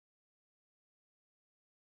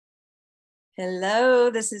Hello,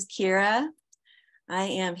 this is Kira. I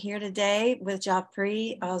am here today with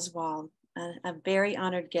Jafree Ozwald, a very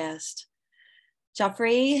honored guest.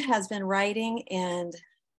 Jafree has been writing and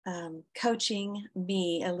coaching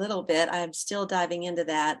me a little bit. I'm still diving into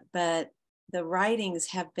that, but the writings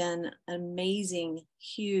have been an amazing,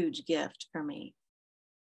 huge gift for me.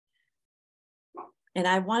 And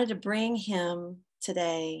I wanted to bring him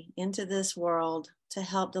today into this world to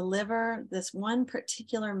help deliver this one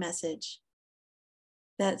particular message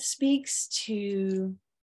that speaks to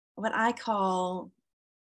what I call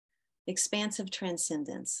expansive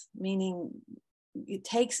transcendence, meaning it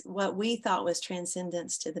takes what we thought was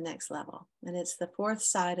transcendence to the next level. And it's the fourth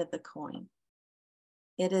side of the coin.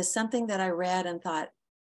 It is something that I read and thought,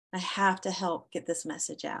 I have to help get this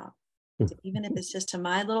message out. Even if it's just to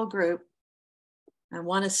my little group, I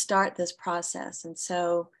want to start this process. And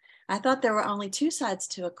so I thought there were only two sides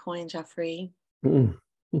to a coin, Jafree.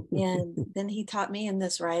 And then he taught me in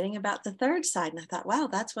this writing about the third side. And I thought, wow,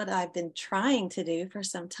 that's what I've been trying to do for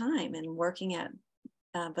some time and working at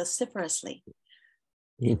vociferously.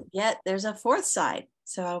 And yet there's a fourth side.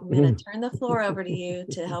 So I'm going to turn the floor over to you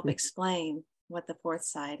to help explain what the fourth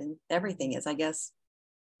side and everything is, I guess.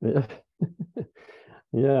 Yeah.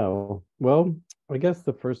 Yeah. Well, I guess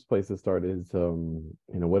the first place to start is,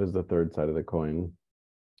 what is the third side of the coin?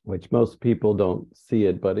 Which most people don't see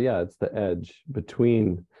it, but yeah, it's the edge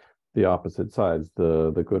between the opposite sides,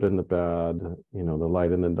 the good and the bad, the light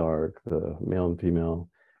and the dark, the male and female.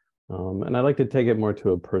 And I like to take it more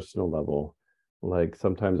to a personal level. Like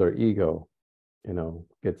sometimes our ego,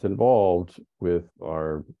 gets involved with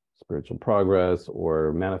our spiritual progress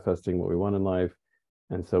or manifesting what we want in life.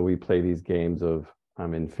 And so we play these games of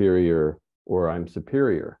I'm inferior or I'm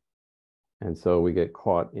superior. And so we get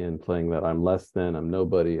caught in playing that I'm less than, I'm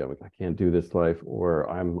nobody, I can't do this life, or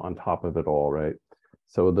I'm on top of it all, right?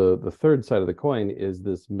 So the third side of the coin is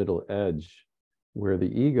this middle edge where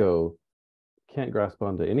the ego can't grasp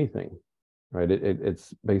onto anything, right?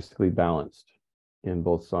 It's basically balanced in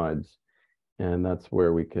both sides. And that's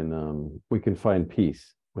where we can find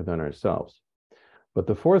peace within ourselves. But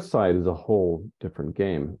the fourth side is a whole different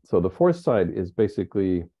game. So the fourth side is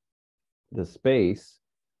basically the space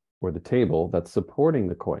or the table that's supporting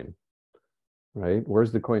the coin, right?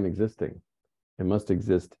 Where's the coin existing? It must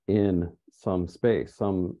exist in some space,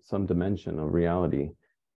 some dimension of reality.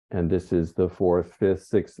 And this is the fourth, fifth,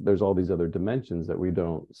 sixth. There's all these other dimensions that we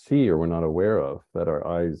don't see or we're not aware of, that our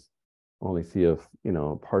eyes only see a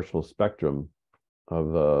partial spectrum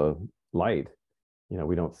of light.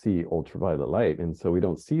 We don't see ultraviolet light. And so we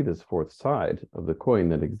don't see this fourth side of the coin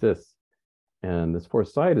that exists. And this fourth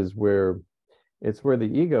side is where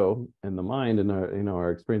the ego and the mind and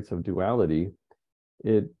our experience of duality,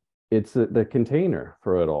 it's the container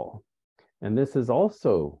for it all. And this is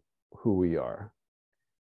also who we are.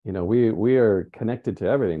 We are connected to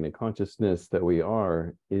everything. The consciousness that we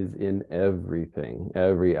are is in everything,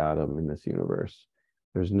 every atom in this universe.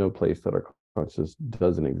 There's no place that our consciousness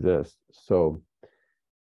doesn't exist. So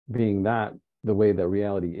being that the way that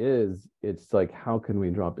reality is, it's like, how can we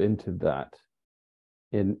drop into that?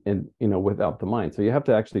 Without the mind. So you have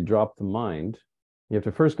to actually drop the mind. You have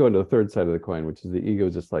to first go into the third side of the coin, which is the ego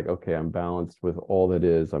is just like, okay, I'm balanced with all that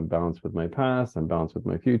is. I'm balanced with my past. I'm balanced with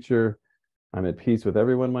my future. I'm at peace with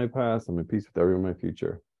everyone in my past. I'm at peace with everyone in my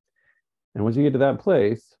future. And once you get to that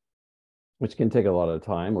place, which can take a lot of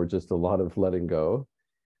time or just a lot of letting go,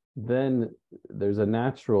 then there's a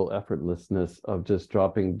natural effortlessness of just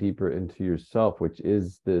dropping deeper into yourself, which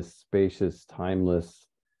is this spacious, timeless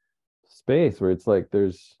space where it's like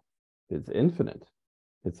it's infinite.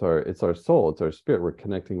 It's our soul, it's our spirit. We're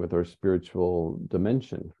connecting with our spiritual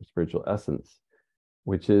dimension, spiritual essence,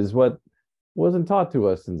 which is what wasn't taught to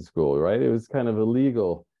us in school, right? It was kind of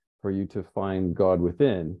illegal for you to find God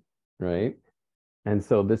within, right? And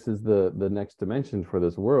so this is the next dimension for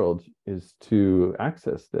this world, is to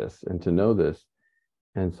access this and to know this.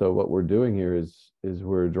 And so what we're doing here is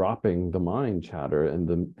we're dropping the mind chatter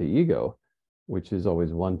and the ego, which is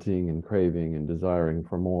always wanting and craving and desiring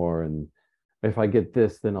for more. And if I get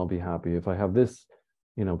this, then I'll be happy. If I have this,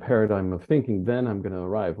 paradigm of thinking, then I'm going to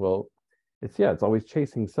arrive. Well, it's always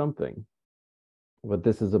chasing something. But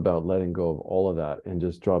this is about letting go of all of that and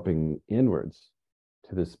just dropping inwards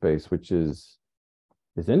to this space, which is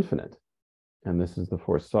infinite. And this is the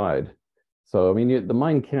fourth side. So, the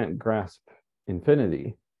mind can't grasp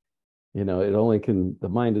infinity. The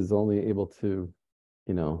mind is only able to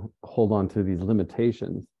hold on to these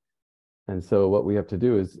limitations. And so what we have to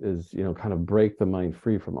do is kind of break the mind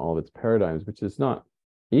free from all of its paradigms, which is not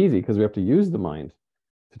easy because we have to use the mind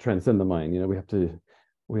to transcend the mind. We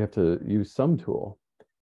have to use some tool.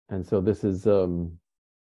 And so this is,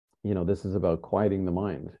 this is about quieting the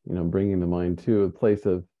mind, bringing the mind to a place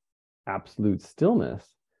of absolute stillness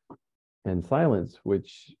and silence,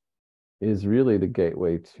 which is really the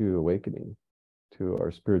gateway to awakening, to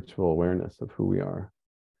our spiritual awareness of who we are.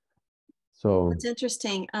 So it's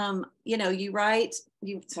interesting. You write,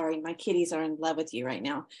 sorry, my kitties are in love with you right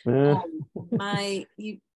now.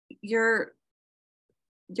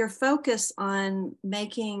 Your focus on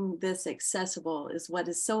making this accessible is what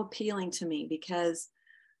is so appealing to me, because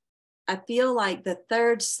I feel like the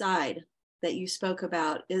third side that you spoke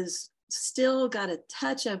about is still got a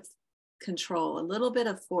touch of control, a little bit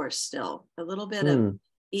of force still, a little bit of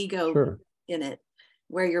ego sure. in it,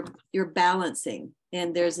 where you're balancing.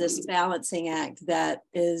 And there's this balancing act that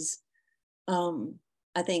is,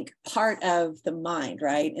 I think, part of the mind,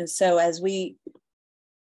 right? And so as we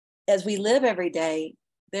live every day,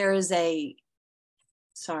 there is a,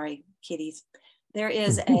 sorry, kitties, there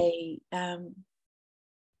is an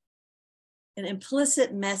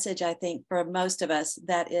implicit message, I think, for most of us,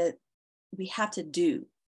 that we have to do.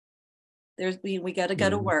 We got to go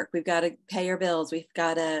to work. We've got to pay our bills. We've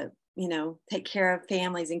got to, take care of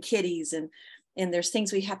families and kitties, and there's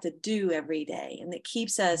things we have to do every day, and it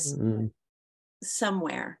keeps us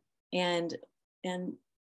somewhere. And can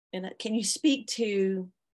you speak to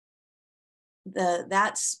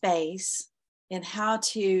that space, and how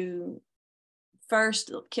to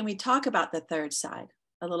first, can we talk about the third side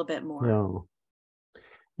a little bit more?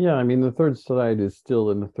 Yeah. I mean, the third side is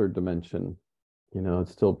still in the third dimension.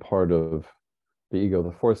 It's still part of the ego.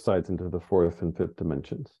 The fourth side's into the fourth and fifth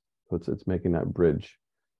dimensions. So it's making that bridge.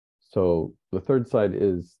 So the third side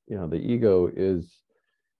is, the ego is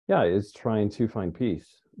trying to find peace.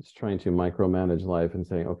 It's trying to micromanage life and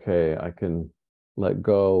saying, okay, I can let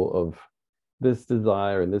go of this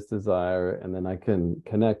desire, and then I can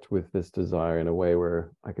connect with this desire in a way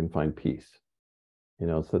where I can find peace.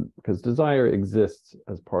 So because desire exists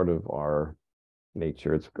as part of our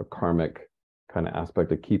nature. It's a karmic kind of aspect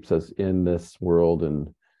that keeps us in this world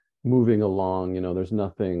and moving along. There's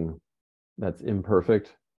nothing that's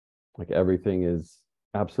imperfect. Like, everything is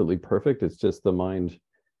absolutely perfect. It's just the mind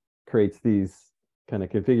creates these kind of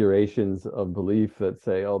configurations of belief that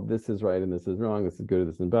say, oh, this is right and this is wrong, this is good,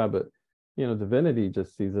 this is bad. But divinity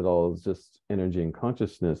just sees it all as just energy and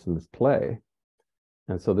consciousness and this play.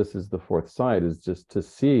 And so this is the fourth side, is just to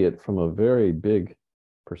see it from a very big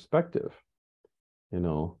perspective, and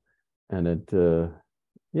it, the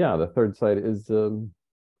third side is,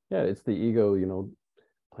 it's the ego,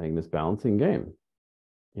 playing this balancing game,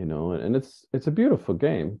 and it's a beautiful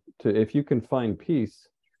game. If you can find peace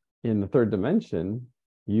in the third dimension,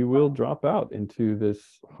 you will drop out into this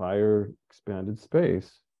higher expanded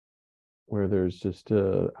space where there's just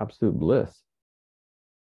absolute bliss.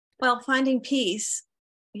 Well, finding peace,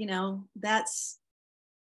 there's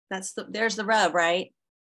the rub, right?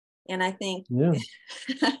 And I think,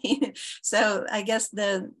 so I guess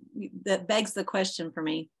that begs the question for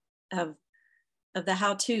me of the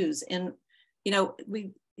how-tos. And,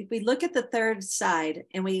 if we look at the third side,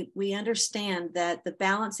 and we understand that the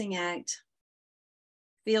balancing act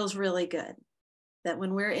feels really good, that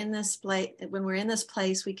when we're in this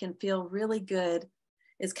place, we can feel really good,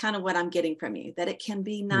 is kind of what I'm getting from you, that it can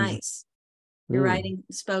be nice. Your writing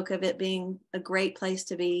spoke of it being a great place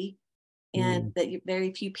to be, and that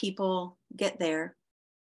very few people get there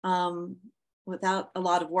without a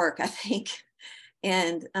lot of work, I think.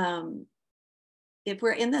 And if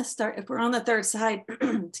we're on the third side,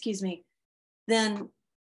 excuse me, then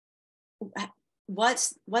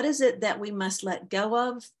what is it that we must let go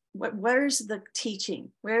of? Where's the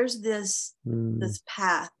teaching? Where's this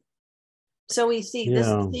path? So we see this.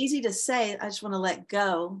 It's easy to say, I just want to let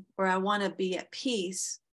go, or I want to be at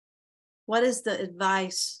peace. What is the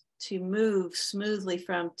advice to move smoothly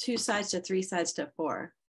from 2 sides to 3 sides to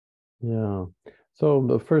 4? Yeah. So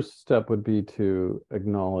the first step would be to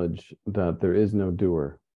acknowledge that there is no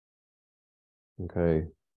doer. Okay.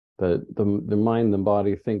 That the mind and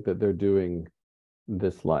body think that they're doing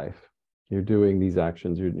this life. You're doing these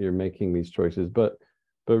actions, you're making these choices, but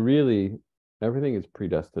really everything is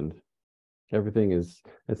predestined. Everything is,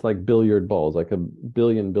 it's like billiard balls, like a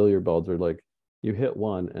billion billiard balls are like, you hit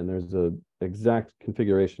one and there's a exact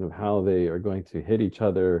configuration of how they are going to hit each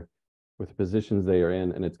other with the positions they are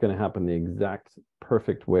in, and it's going to happen the exact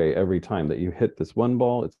perfect way every time that you hit this one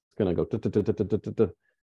ball. It's going to go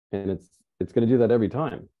and it's going to do that every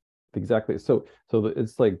time. Exactly. So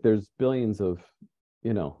it's like there's billions of,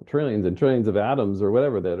 trillions and trillions of atoms or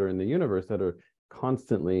whatever that are in the universe that are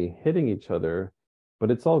constantly hitting each other, but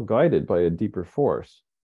it's all guided by a deeper force.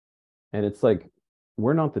 And it's like,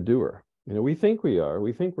 we're not the doer. We think we are.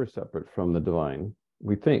 We think we're separate from the divine.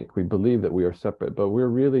 We believe that we are separate, but we're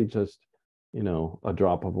really just, a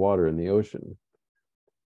drop of water in the ocean.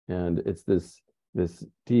 And it's this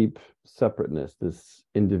deep separateness, this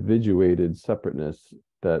individuated separateness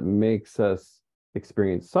that makes us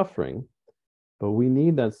experience suffering. But we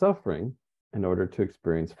need that suffering in order to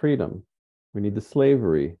experience freedom. We need the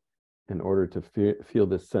slavery in order to feel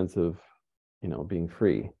this sense of, being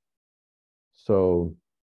free. So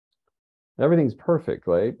everything's perfect,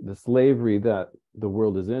 right? The slavery that the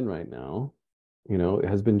world is in right now, it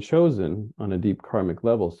has been chosen on a deep karmic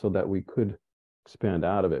level so that we could expand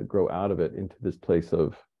out of it, grow out of it into this place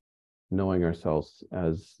of knowing ourselves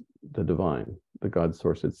as the divine, the God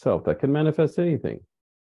source itself that can manifest anything.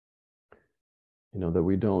 That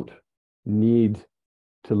we don't need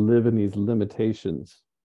to live in these limitations.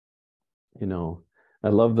 I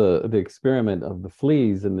love the experiment of the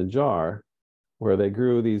fleas in the jar, where they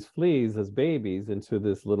grew these fleas as babies into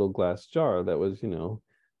this little glass jar that was,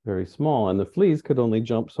 very small. And the fleas could only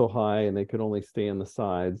jump so high and they could only stay on the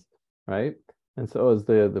sides, right? And so as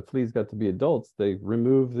the fleas got to be adults, they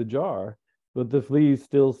removed the jar, but the fleas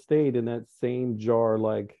still stayed in that same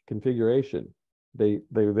jar-like configuration. They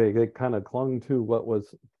kind of clung to what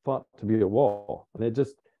was thought to be a wall. And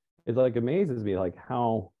it like amazes me like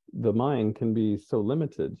how the mind can be so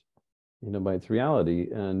limited, by its reality.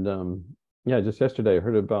 And just yesterday I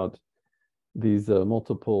heard about these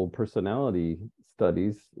multiple personality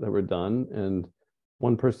studies that were done, and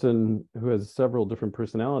one person who has several different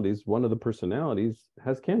personalities, one of the personalities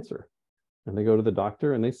has cancer, and they go to the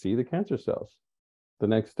doctor and they see the cancer cells. The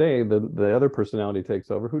next day, the other personality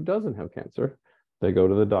takes over who doesn't have cancer. They go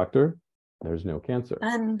to the doctor, there's no cancer.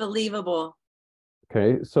 Unbelievable.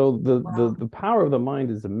 Okay, so the power of the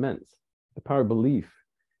mind is immense. The power of belief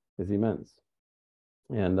is immense.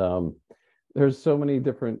 And there's so many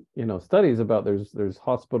different, studies about there's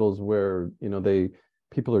hospitals where,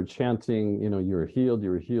 people are chanting, you're healed,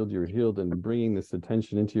 you're healed, you're healed, and bringing this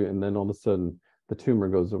attention into you. And then all of a sudden the tumor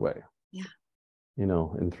goes away. Yeah.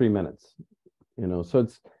 In 3 minutes, so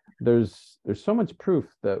there's so much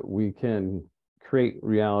proof that we can create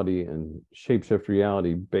reality and shapeshift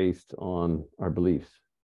reality based on our beliefs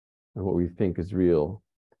and what we think is real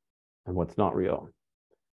and what's not real.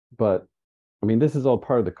 But this is all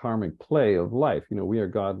part of the karmic play of life. We are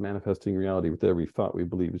God manifesting reality with every thought we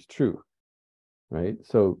believe is true, right?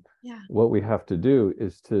 So what we have to do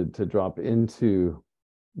is to drop into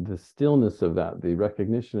the stillness of that, the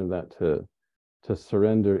recognition of that, to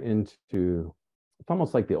surrender into, it's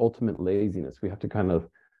almost like the ultimate laziness. We have to kind of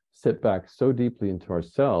sit back so deeply into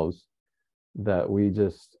ourselves that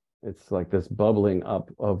it's like this bubbling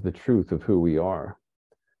up of the truth of who we are,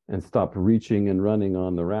 and stop reaching and running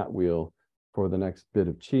on the rat wheel for the next bit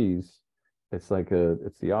of cheese. It's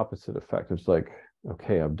the opposite effect. It's like,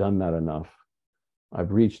 okay, I've done that enough.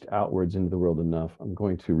 I've reached outwards into the world enough. I'm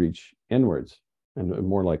going to reach inwards, and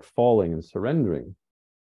more like falling and surrendering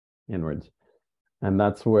inwards. And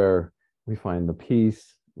that's where we find the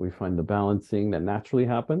peace, we find the balancing that naturally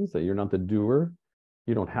happens, that you're not the doer.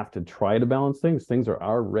 You don't have to try to balance things. Things are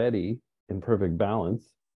already in perfect balance.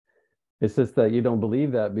 It's just that you don't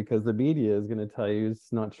believe that because the media is going to tell you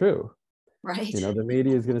it's not true. Right. The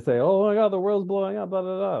media is going to say, oh my God, the world's blowing up, blah,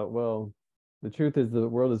 blah, blah. Well, the truth is the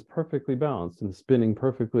world is perfectly balanced and spinning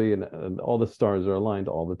perfectly, and all the stars are aligned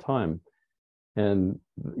all the time. And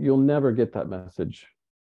you'll never get that message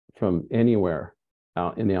from anywhere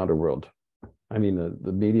out in the outer world. The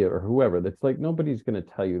media or whoever, that's like, nobody's going to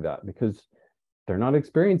tell you that because they're not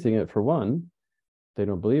experiencing it, for one. They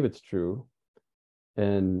don't believe it's true.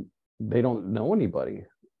 And they don't know anybody,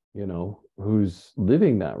 who's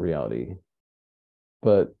living that reality.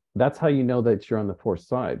 But that's how you know that you're on the fourth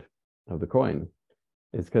side of the coin.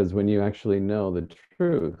 It's because when you actually know the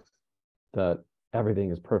truth, that everything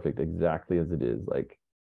is perfect exactly as it is, like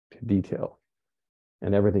to detail.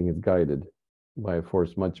 And everything is guided by a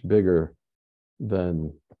force much bigger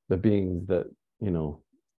than the beings that,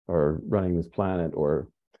 are running this planet, or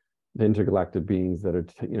the intergalactic beings that are,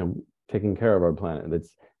 taking care of our planet.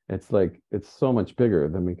 It's so much bigger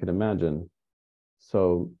than we could imagine.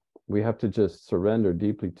 So we have to just surrender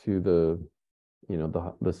deeply to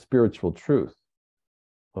the spiritual truth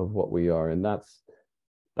of what we are. And that's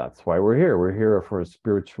why we're here. We're here for a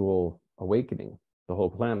spiritual awakening, the whole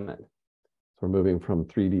planet. So we're moving from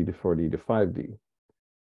 3D to 4D to 5D.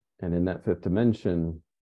 And in that fifth dimension,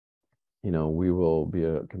 we will be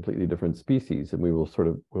a completely different species, and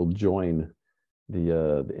we'll join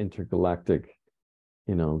the intergalactic,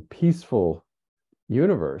 peaceful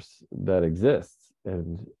universe that exists.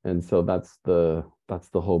 And so that's the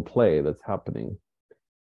whole play that's happening.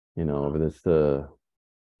 over this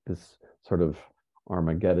sort of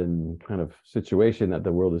Armageddon kind of situation that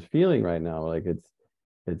the world is feeling right now. Like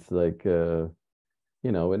it's like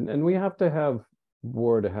and we have to have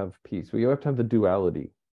war to have peace. We have to have the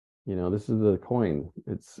duality. This is the coin.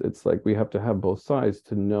 It's like we have to have both sides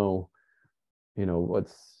to know,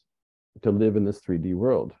 what's to live in this 3D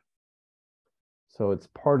world. So it's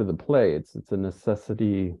part of the play. It's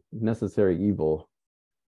a necessary evil,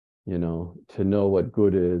 to know what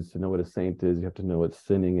good is, to know what a saint is. You have to know what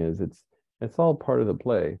sinning is. It's all part of the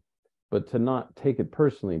play, but to not take it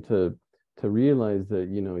personally, to realize that,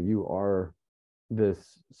 you are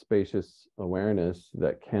this spacious awareness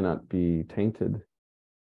that cannot be tainted.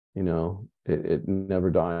 It never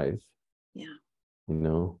dies.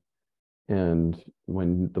 Yeah. And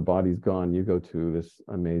when the body's gone, you go to this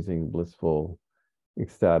amazing, blissful,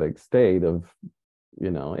 ecstatic state of,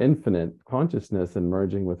 infinite consciousness and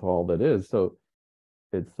merging with all that is. So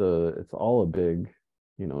it's all a big,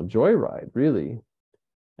 joyride, really.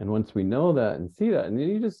 And once we know that and see that, and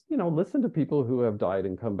you just, listen to people who have died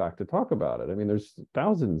and come back to talk about it. I mean, there's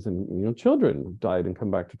thousands, and, children died and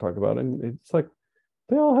come back to talk about it. And it's like,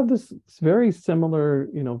 they all have this very similar,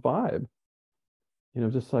 vibe,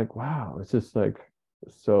 just like, wow, it's just like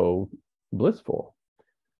so blissful.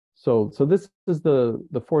 So this is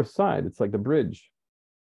the fourth side. It's like the bridge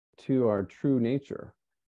to our true nature,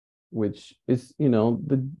 which is,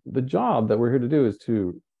 the job that we're here to do is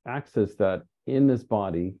to access that in this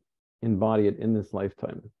body, embody it in this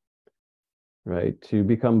lifetime, right? To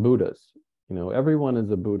become Buddhas. Everyone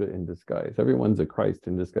is a Buddha in disguise. Everyone's a Christ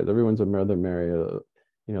in disguise. Everyone's a Mother Mary,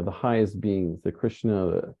 the highest beings, the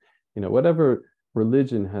Krishna, whatever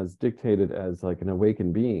religion has dictated as like an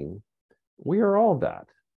awakened being. We are all that.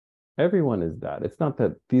 Everyone is that. It's not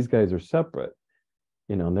that these guys are separate,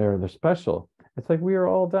 they're special. It's like we are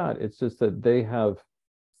all that. It's just that they have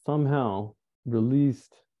somehow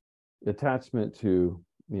released attachment to,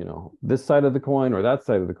 this side of the coin or that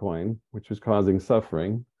side of the coin, which was causing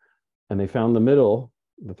suffering. And they found the middle,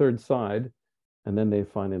 the third side, and then they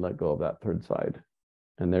finally let go of that third side.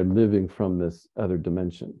 And they're living from this other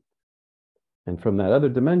dimension. And from that other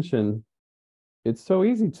dimension, it's so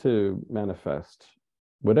easy to manifest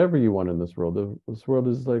whatever you want in this world. This world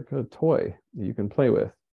is like a toy that you can play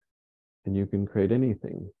with, and you can create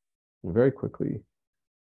anything very quickly.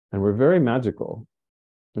 And we're very magical.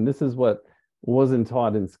 And this is what wasn't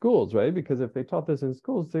taught in schools, right? Because if they taught this in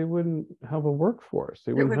schools, they wouldn't have a workforce.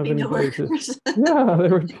 They wouldn't have anybody to, yeah,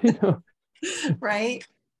 there would be no, right.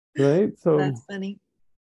 Right. So that's funny.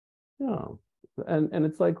 Yeah. And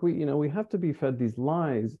it's like we have to be fed these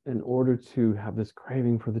lies in order to have this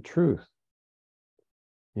craving for the truth.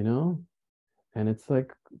 And it's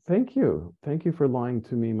like, thank you for lying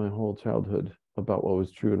to me my whole childhood about what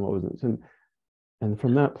was true and what wasn't. And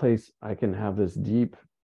from that place, I can have this deep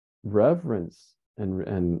reverence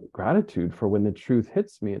and gratitude for when the truth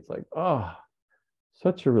hits me. It's like, oh,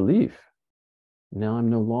 such a relief. Now I'm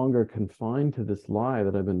no longer confined to this lie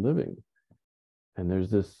that I've been living. And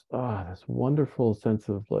there's this wonderful sense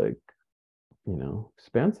of like,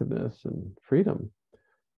 expansiveness and freedom.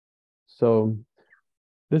 So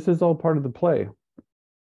this is all part of the play,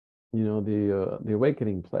 the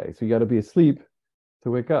awakening play. So you got to be asleep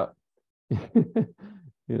to wake up,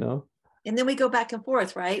 And then we go back and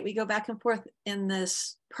forth, right? We go back and forth in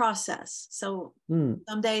this process. So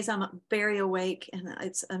some days I'm very awake and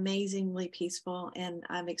it's amazingly peaceful and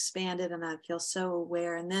I'm expanded and I feel so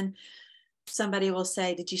aware. And then somebody will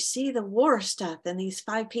say, did you see the war stuff? And these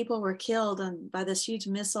 5 people were killed by this huge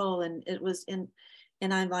missile. And it was and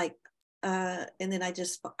I'm like, and then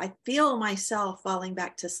I feel myself falling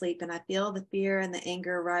back to sleep and I feel the fear and the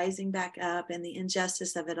anger rising back up and the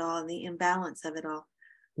injustice of it all and the imbalance of it all.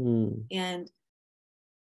 And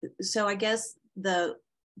so I guess the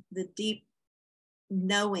deep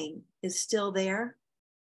knowing is still there.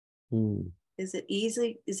 Is it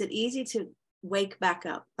easy to wake back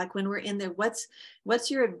up? Like when we're in there,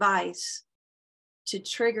 what's your advice to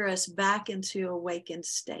trigger us back into awakened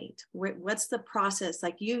state? What's the process?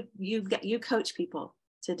 Like you coach people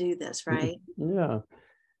to do this, right? Yeah.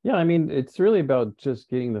 I mean, it's really about just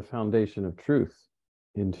getting the foundation of truth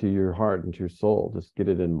into your heart, into your soul. Just get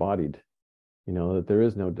it embodied, that there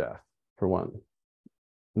is no death, for one.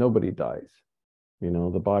 Nobody dies.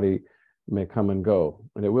 The body may come and go,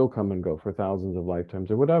 and it will come and go for thousands of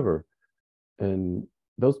lifetimes or whatever. And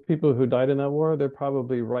those people who died in that war, they're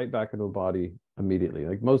probably right back into a body immediately.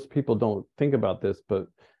 Like most people don't think about this, but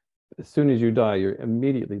as soon as you die, you're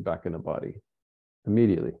immediately back in a body.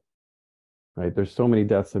 Immediately. Right? There's so many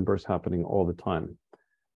deaths and births happening all the time.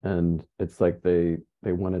 And it's like they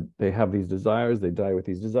have these desires, they die with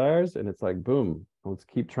these desires, and it's like, boom, let's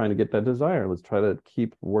keep trying to get that desire. Let's try to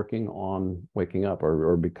keep working on waking up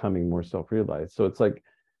or becoming more self-realized. So it's like,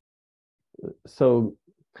 so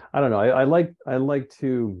I don't know. I like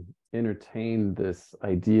to entertain this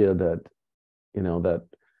idea that, that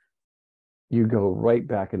you go right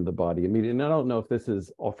back into the body immediately. And I don't know if this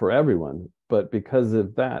is all for everyone, but because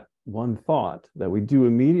of that one thought that we do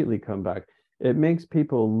immediately come back, it makes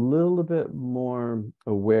people a little bit more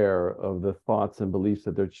aware of the thoughts and beliefs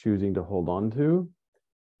that they're choosing to hold on to,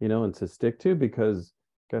 and to stick to, because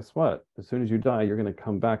guess what? As soon as you die, you're going to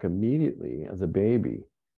come back immediately as a baby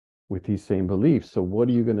with these same beliefs. So what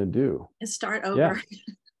are you going to do? And start over. Yeah.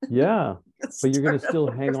 Yeah. But you're going to still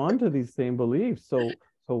over. hang on to these same beliefs. So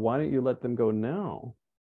why don't you let them go now?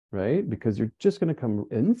 Right? Because you're just going to come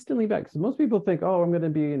instantly back. Because most people think, oh, I'm going to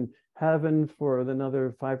be in heaven for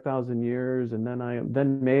another 5,000 years, and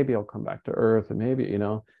then maybe I'll come back to Earth, and maybe,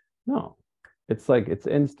 no, it's like it's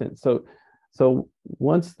instant. So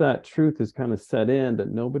once that truth is kind of set in that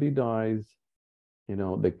nobody dies,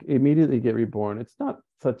 they immediately get reborn. It's not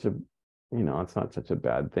such a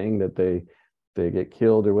bad thing that they get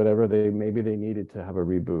killed or whatever. Maybe they needed to have a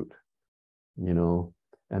reboot,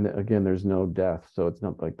 and again, there's no death, so it's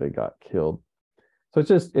not like they got killed. So it's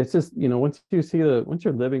just once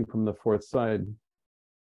you're living from the fourth side,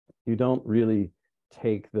 you don't really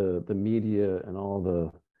take the media and all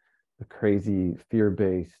the crazy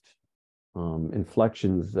fear-based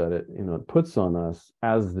inflections that it puts on us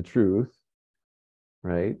as the truth,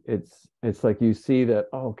 right? It's like you see that,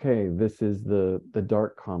 oh, okay, this is the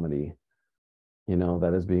dark comedy,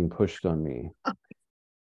 that is being pushed on me.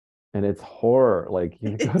 And it's horror. Like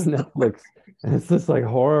you go to Netflix and it's just like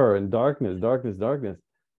horror and darkness,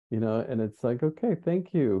 and it's like, okay,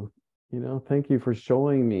 thank you. Thank you for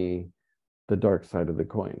showing me the dark side of the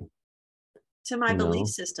coin. To my belief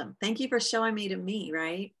system. Thank you for showing me to me,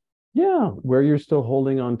 right? Yeah, where you're still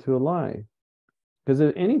holding on to a lie. Because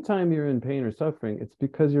at any time you're in pain or suffering, it's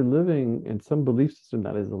because you're living in some belief system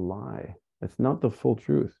that is a lie. It's not the full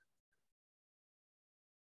truth.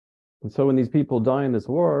 And so when these people die in this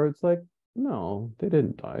war, it's like, no, they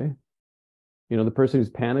didn't die. The person who's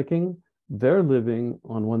panicking, they're living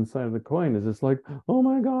on one side of the coin. Is just like, oh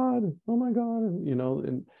my God,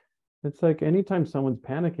 and it's like anytime someone's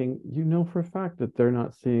panicking, for a fact that they're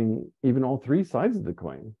not seeing even all three sides of the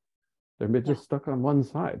coin. They're just stuck on one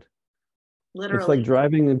side. Literally. It's like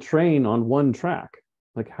driving a train on one track.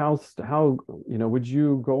 Like how would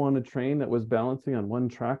you go on a train that was balancing on one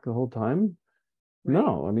track the whole time? Right.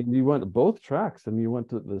 No, I mean you want both tracks, and you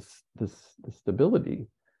want this stability.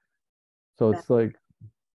 So it's like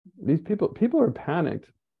these people are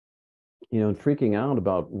panicked, and freaking out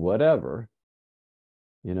about whatever.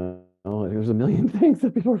 There's a million things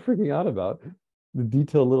that people are freaking out about. The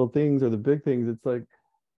detailed little things or the big things. It's like,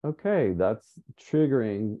 okay, that's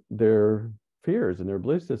triggering their fears and their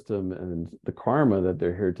belief system and the karma that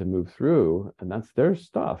they're here to move through, and that's their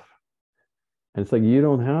stuff. And it's like, you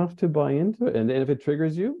don't have to buy into it. And if it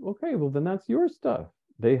triggers you, okay, well, then that's your stuff.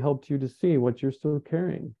 They helped you to see what you're still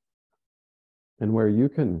carrying and where you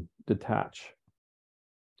can detach,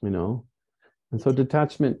 And so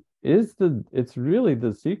detachment it's really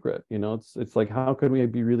the secret, it's like, how can we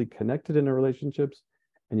be really connected in our relationships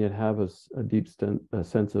and yet have a deep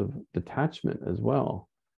sense of detachment as well?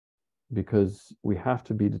 Because we have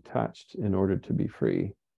to be detached in order to be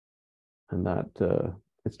free. And that,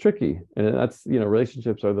 it's tricky. And that's,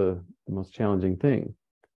 relationships are the most challenging thing,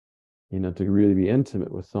 to really be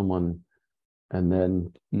intimate with someone and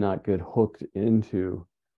then not get hooked into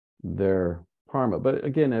their karma. But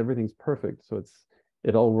again, everything's perfect. So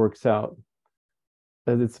it all works out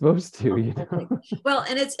as it's supposed to, Well,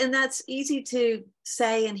 and that's easy to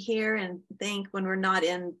say and hear and think when we're not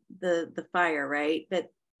in the fire, right?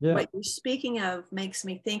 But yeah. What you're speaking of makes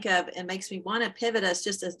me think of and makes me want to pivot us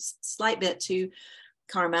just a slight bit to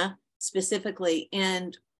karma specifically,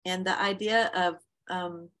 and the idea of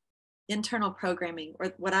internal programming,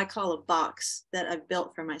 or what I call a box that I've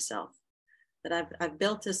built for myself. That I've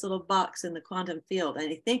built this little box in the quantum field, and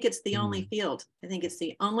I think it's the only field. I think it's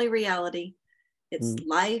the only reality. It's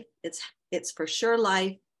life. It's for sure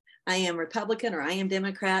life. I am Republican or I am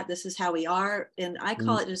Democrat. This is how we are, and I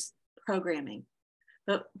call it just programming.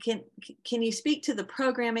 But can you speak to the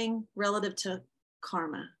programming relative to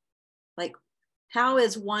karma? Like, how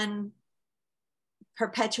is one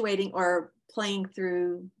perpetuating or playing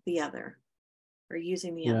through the other, or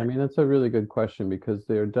using the other? Yeah, I mean, that's a really good question, because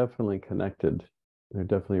they're definitely connected. They're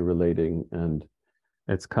definitely relating. And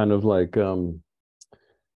it's kind of like,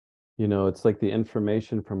 it's like the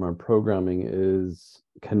information from our programming is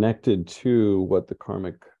connected to what the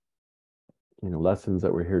karmic, lessons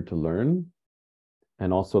that we're here to learn.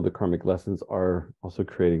 And also the karmic lessons are also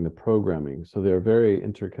creating the programming. So they're very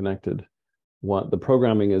interconnected. The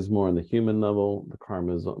programming is more on the human level, the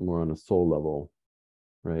karma is more on a soul level,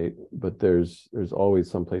 right? But there's always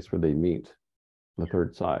some place where they meet, the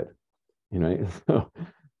third side, right?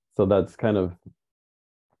 So that's kind of,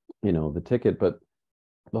 the ticket. But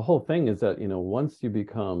the whole thing is that, once you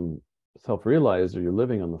become self-realized or you're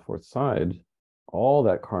living on the fourth side, all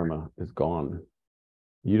that karma is gone.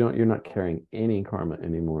 You're not carrying any karma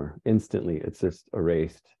anymore. Instantly, it's just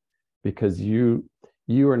erased, because you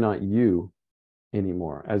are not you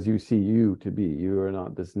anymore as you see you to be. You are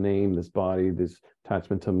not this name, this body, this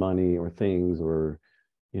attachment to money or things, or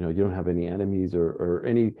you don't have any enemies or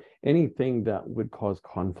anything that would cause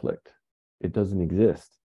conflict. It doesn't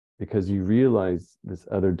exist, because you realize this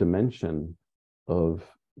other dimension of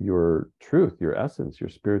your truth, your essence, your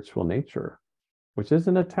spiritual nature, which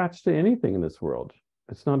isn't attached to anything in this world.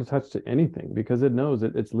 It's not attached to anything, because it knows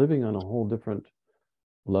it's living on a whole different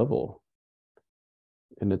level.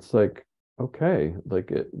 And it's like, okay,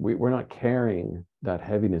 like we're not carrying that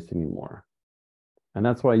heaviness anymore. And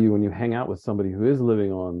that's why when you hang out with somebody who is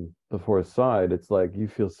living on the fourth side, it's like you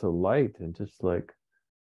feel so light and just like,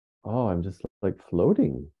 oh, I'm just like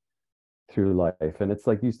floating through life. And it's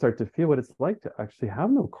like you start to feel what it's like to actually have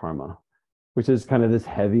no karma, which is kind of this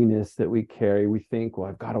heaviness that we carry. We think, well,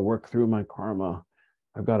 I've got to work through my karma.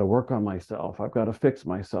 I've got to work on myself. I've got to fix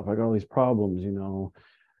myself. I got all these problems,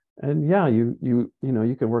 And yeah, you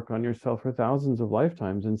can work on yourself for thousands of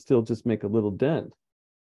lifetimes and still just make a little dent,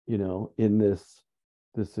 in this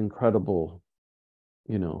incredible,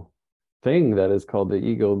 thing that is called the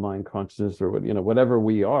ego, mind, consciousness, or whatever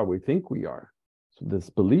we think we are. So this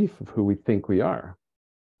belief of who we think we are.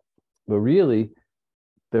 But really,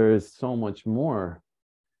 there is so much more.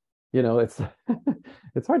 It's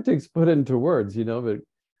it's hard to put into words,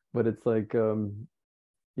 but it's like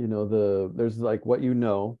there's like what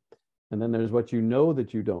and then there's what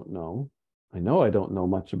that you don't know. I know I don't know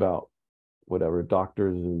much about whatever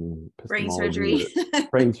doctors and Brain epistemology, surgery.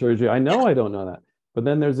 brain surgery. I know I don't know that. But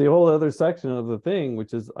then there's the whole other section of the thing,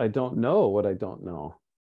 which is I don't know what I don't know.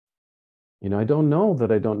 I don't know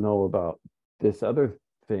that I don't know about this other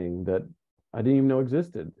thing that I didn't even know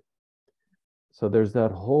existed. So there's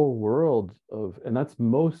that whole world and that's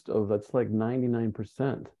like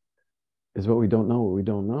 99% is what we don't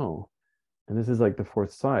know. And this is like the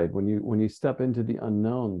fourth side. When you step into the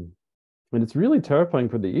unknown, and it's really terrifying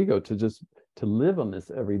for the ego to live on this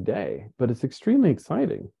every day, but it's extremely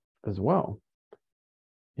exciting as well.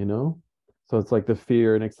 So it's like the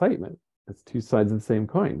fear and excitement. It's two sides of the same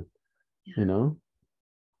coin,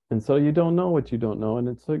 And so you don't know what you don't know. And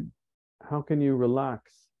it's like, how can you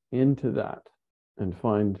relax into that and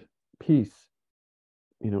find peace,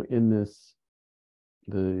 in this,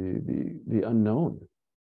 the unknown,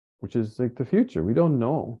 which is like the future. We don't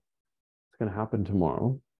know what's going to happen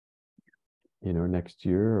tomorrow, next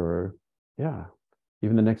year, or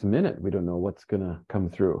even the next minute. We don't know what's going to come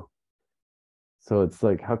through. So it's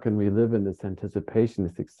like, how can we live in this anticipation,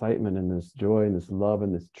 this excitement, and this joy, and this love,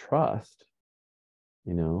 and this trust,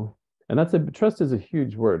 and trust is a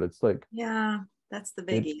huge word. It's like, yeah, that's the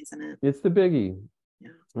biggie, isn't it? It's the biggie. Yeah.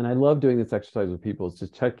 And I love doing this exercise with people. It's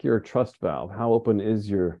just check your trust valve. How open is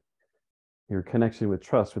your connection with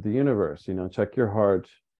trust with the universe? Check your heart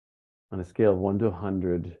on a scale of 1 to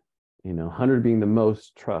 100. 100 being the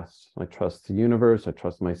most trust. I trust the universe. I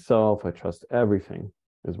trust myself. I trust everything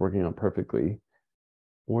is working out perfectly.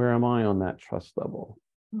 Where am I on that trust level?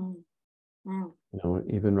 Even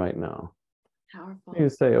right now. Powerful. You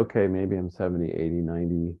say, okay, maybe I'm 70, 80,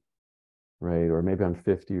 90, right? Or maybe I'm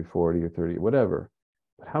 50 or 40 or 30, whatever.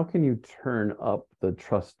 But how can you turn up the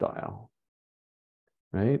trust dial,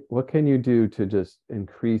 right? What can you do to just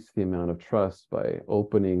increase the amount of trust by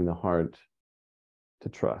opening the heart to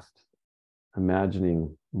trust,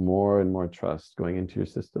 imagining more and more trust going into your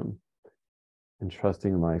system, and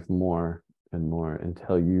trusting life more and more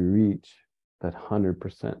until you reach that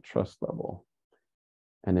 100% trust level.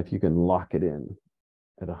 And if you can lock it in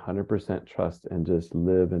at 100% trust and just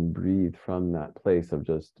live and breathe from that place of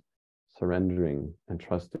just surrendering and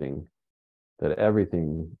trusting that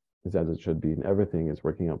everything is as it should be and everything is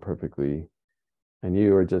working out perfectly, and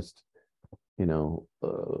you are just,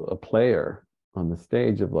 a player on the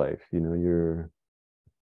stage of life. You're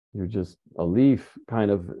just a leaf,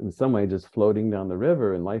 kind of in some way, just floating down the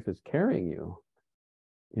river, and life is carrying you,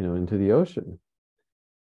 into the ocean.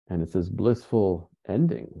 And it's this blissful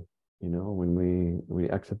ending. When we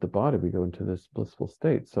exit the body, we go into this blissful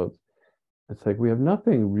state. So It's like we have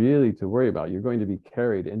nothing really to worry about. You're going to be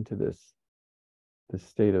carried into this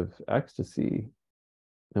state of ecstasy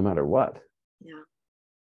no matter what. Yeah.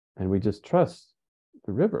 And we just trust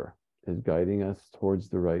the river is guiding us towards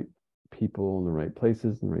the right people and the right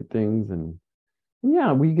places and right things. And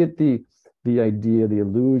yeah, we get the idea, the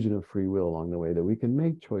illusion of free will along the way, that we can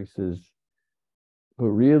make choices, but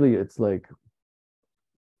really it's like,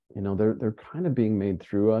 they're kind of being made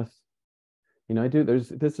through us.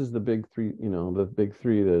 This is the big three, the big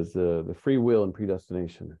three. There's the free will and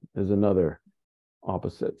predestination. There's another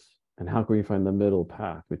opposites. And how can we find the middle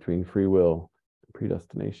path between free will and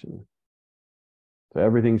predestination? So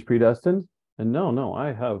everything's predestined? And no,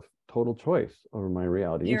 I have total choice over my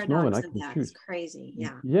reality. Each moment I can choose. It's crazy.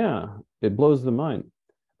 Yeah. Yeah, it blows the mind.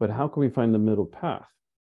 But how can we find the middle path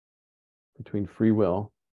between free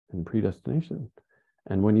will and predestination?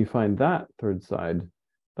 And when you find that third side,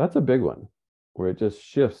 that's a big one, where it just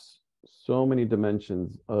shifts so many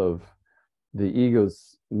dimensions of the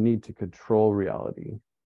ego's need to control reality,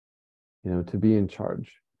 to be in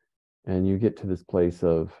charge. And you get to this place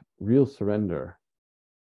of real surrender.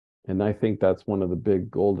 And I think that's one of the big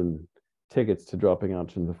golden tickets to dropping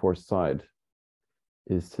out into the fourth side,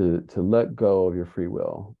 is to let go of your free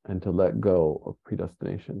will and to let go of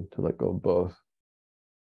predestination, to let go of both.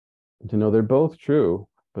 And to know they're both true,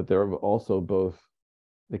 but they're also both,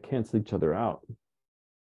 they cancel each other out.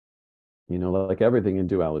 Like everything in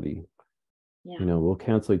duality, will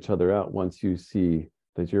cancel each other out. Once you see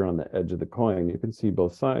that you're on the edge of the coin, you can see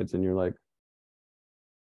both sides, and you're like,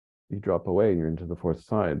 you drop away and you're into the fourth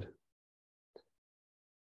side.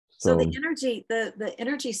 So the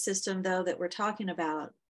energy system, though, that we're talking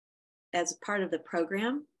about as part of the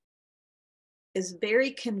program is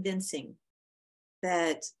very convincing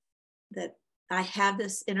that I have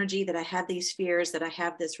this energy, that I have these fears, that I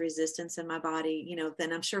have this resistance in my body.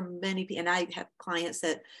 Then I'm sure many people, and I have clients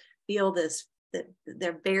that feel this, that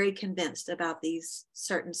they're very convinced about these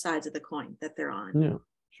certain sides of the coin that they're on. Yeah,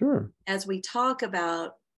 sure. As we talk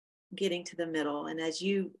about getting to the middle, and as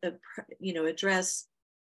you address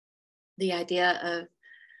the idea of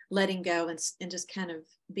letting go and just kind of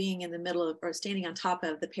being in the middle of, or standing on top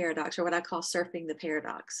of the paradox, or what I call surfing the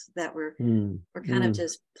paradox, that we're kind of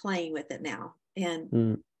just playing with it now.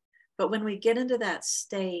 But when we get into that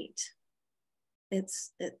state, it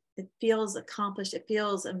feels accomplished. It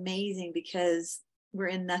feels amazing, because we're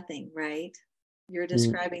in nothing, right? You're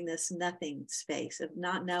describing this nothing space of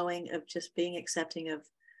not knowing, of just being accepting of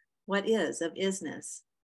what is, of isness.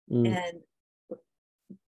 And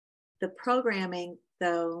the programming,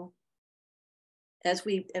 though, as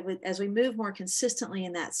we move more consistently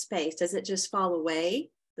in that space, does it just fall away?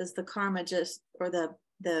 Does the karma just, or the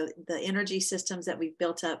energy systems that we've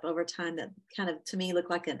built up over time that kind of, to me, look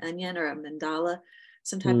like an onion or a mandala,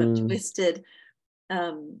 some type of twisted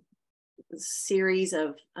series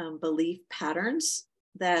of belief patterns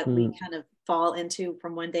that we kind of fall into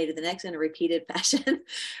from one day to the next in a repeated fashion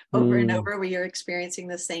over and over, where you're experiencing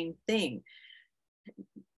the same thing.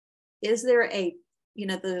 Is there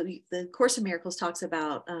the Course in Miracles talks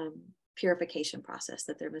about purification process,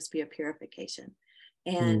 that there must be a purification.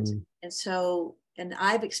 And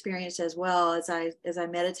I've experienced as well, as I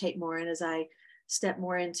meditate more, and as I step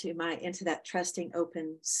more into that trusting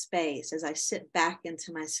open space, as I sit back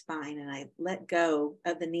into my spine and I let go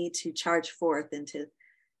of the need to charge forth and to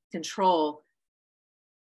control,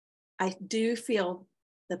 I do feel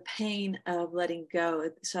the pain of letting go.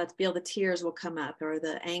 So I feel the tears will come up, or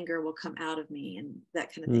the anger will come out of me, and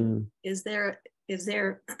that kind of thing. Is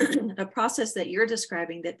there a process that you're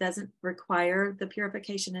describing that doesn't require the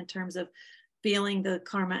purification, in terms of feeling the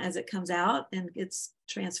karma as it comes out and gets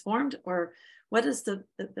transformed? Or what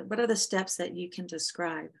are the steps that you can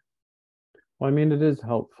describe? Well, I mean, it is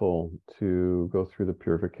helpful to go through the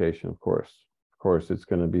purification, of course. Of course, it's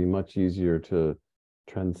going to be much easier to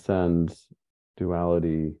transcend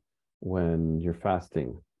duality when you're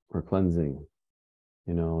fasting or cleansing.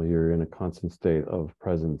 You're in a constant state of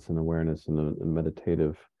presence and awareness and a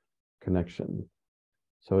meditative connection.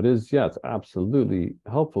 So it is, it's absolutely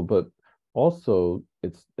helpful, but also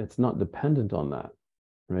it's not dependent on that,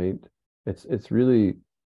 right? It's really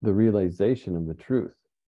the realization of the truth,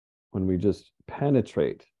 when we just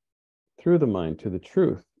penetrate through the mind to the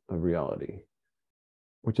truth of reality,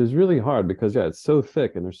 which is really hard, because it's so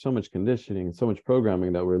thick, and there's so much conditioning and so much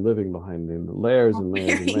programming that we're living behind in the layers and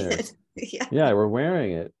layers and layers. Yeah, we're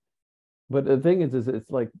wearing it. But the thing is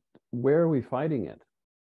it's like, where are we fighting it?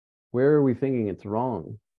 Where are we thinking it's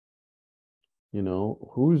wrong?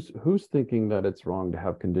 Who's thinking that it's wrong to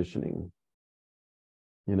have conditioning?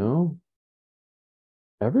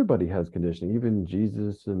 everybody has conditioning. Even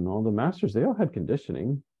Jesus and all the masters, they all had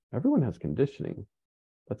conditioning. Everyone has conditioning.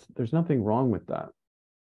 There's nothing wrong with that,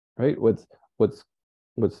 right? What's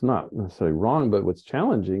not necessarily wrong, but what's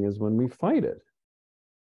challenging is when we fight it.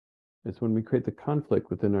 It's when we create the conflict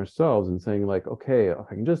within ourselves and saying like, okay, if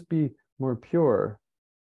I can just be more pure,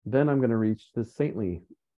 then I'm going to reach this saintly,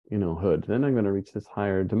 hood. Then I'm going to reach this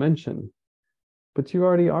higher dimension. But you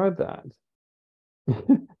already are that.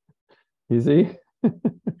 You see?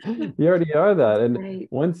 You already are that. And Right.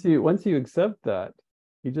 once you accept that,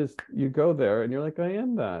 you go there and you're like, I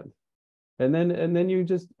am that. And then you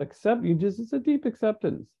just accept, it's a deep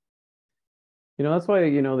acceptance. That's why,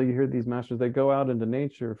 you hear these masters, they go out into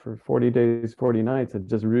nature for 40 days, 40 nights and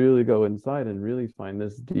just really go inside and really find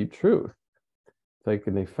this deep truth. It's like,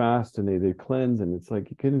 and they fast and they cleanse, and it's like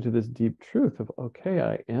you get into this deep truth of, okay,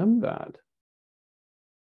 I am that.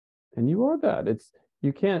 And you are that.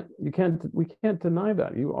 We can't deny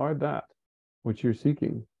that. You are that, what you're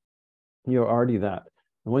seeking. You're already that.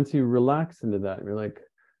 And once you relax into that, you're like,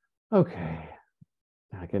 okay,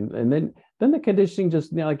 I can, and then the conditioning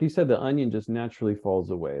just, like you said, the onion just naturally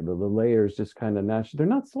falls away. The layers just kind of naturally,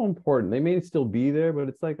 they're not so important. They may still be there, but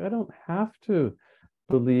it's like, I don't have to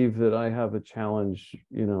believe that I have a challenge,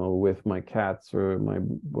 with my cats or my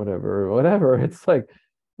whatever. It's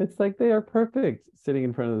like they are perfect sitting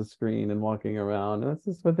in front of the screen and walking around. And that's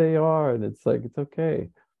just what they are. And it's like, it's okay.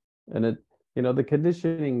 And the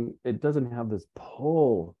conditioning, it doesn't have this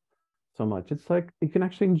pull so much. It's like you can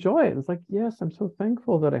actually enjoy it. It's like, yes, I'm so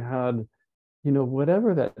thankful that I had,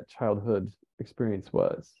 whatever that childhood experience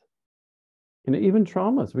was. Even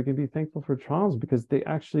traumas, we can be thankful for traumas because they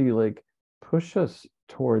actually like push us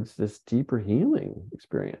towards this deeper healing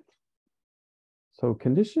experience. So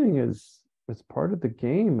conditioning is part of the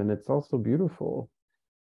game, and it's also beautiful.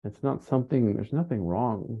 It's not something, there's nothing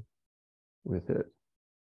wrong with it.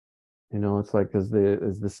 It's like, is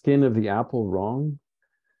the skin of the apple wrong?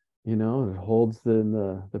 It holds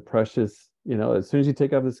the precious, as soon as you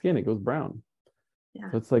take off the skin, it goes brown. Yeah.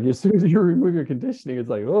 So it's like, as soon as you remove your conditioning, it's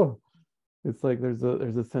like, oh, it's like there's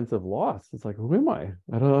a sense of loss. It's like, who am I?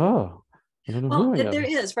 I don't know. I don't know Well, who I am. there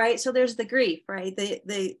is, right? So there's the grief, right?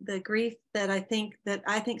 The grief that I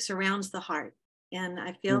think surrounds the heart. And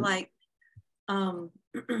I feel like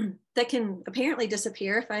that can apparently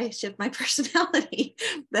disappear if I shift my personality.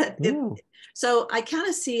 So I kind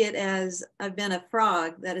of see it as I've been a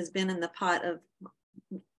frog that has been in the pot of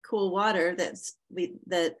cool water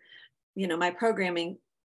that my programming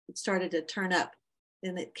started to turn up,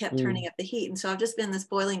 and it kept turning up the heat. And so I've just been this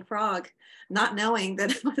boiling frog, not knowing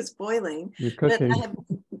that it was boiling. You're cooking. But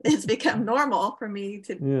it's become normal for me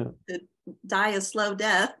to die a slow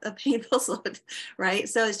death, a painful slow death, right?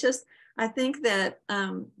 So it's just, I think that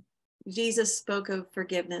Jesus spoke of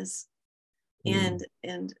forgiveness, and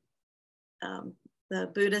the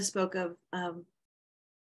Buddha spoke of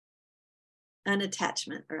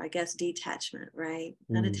unattachment, or I guess detachment, right?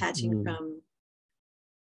 Unattaching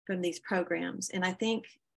from these programs. And I think,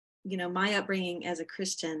 my upbringing as a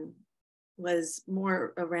Christian was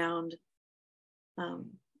more around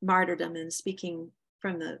martyrdom and speaking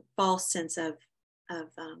from the false sense of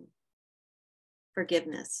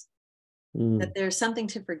forgiveness, that there's something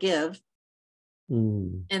to forgive,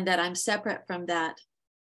 and that I'm separate from that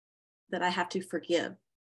I have to forgive.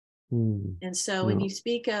 And so when you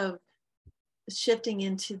speak of shifting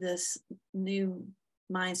into this new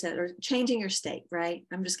mindset or changing your state, right?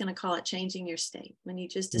 I'm just going to call it changing your state. When you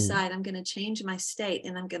just decide, I'm going to change my state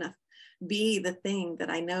and I'm going to be the thing that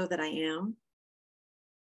I know that I am.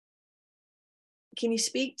 Can you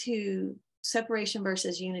speak to separation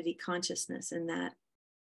versus unity consciousness in that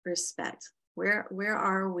respect? Where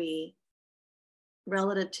are we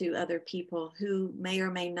relative to other people who may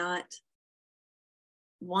or may not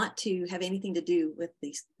want to have anything to do with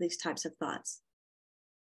these types of thoughts?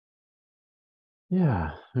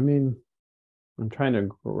 Yeah, I mean, I'm trying to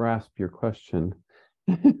grasp your question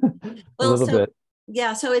a little bit.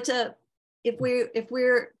 Yeah, so it's if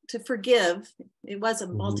we're to forgive, it was a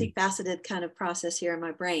multifaceted kind of process here in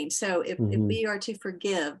my brain. So if we are to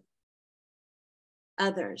forgive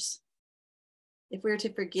others, if we're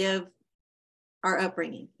to forgive our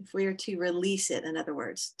upbringing, if we are to release it, in other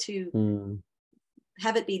words, to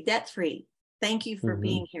have it be debt-free. Thank you for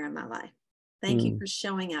being here in my life. Thank you for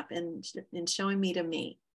showing up and showing me to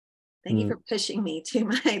me. Thank you for pushing me to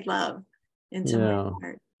my love into my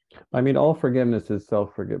heart. I mean, all forgiveness is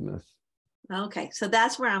self-forgiveness. Okay, so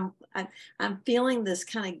that's where I'm feeling this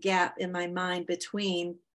kind of gap in my mind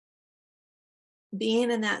between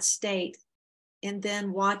being in that state and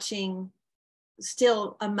then watching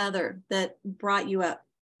still a mother that brought you up.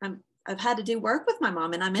 I've had to do work with my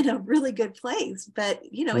mom, and I'm in a really good place. But,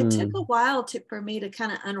 you know, it took a while for me to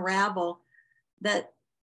kind of unravel that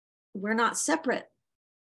we're not separate.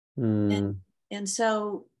 And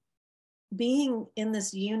so being in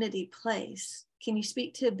this unity place, can you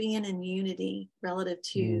speak to being in unity relative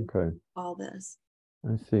to all this?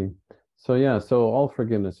 I see. So yeah, so all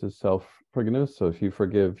forgiveness is self-forgiveness. So if you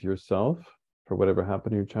forgive yourself for whatever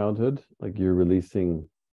happened in your childhood, like you're releasing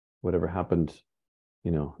whatever happened,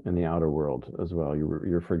 you know, in the outer world as well.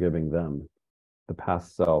 You're forgiving them, the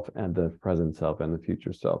past self and the present self and the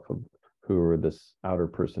future self of whoever this outer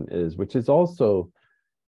person is, which is also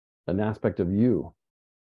an aspect of you.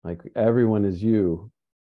 Like everyone is you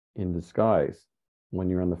in disguise. When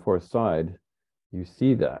you're on the fourth side, you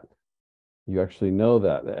see that. You actually know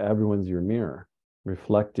that everyone's your mirror,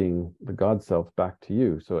 reflecting the God self back to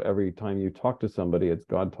you. So every time you talk to somebody, it's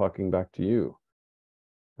God talking back to you,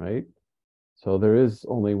 right? So there is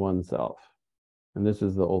only one self, and this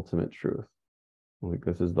is the ultimate truth. Like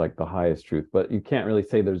this is like the highest truth, but you can't really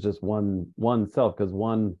say there's just one self, because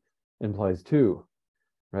one implies two,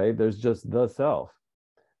 right? There's just the self,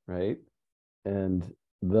 right? And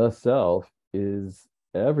the self is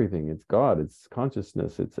everything. It's God, it's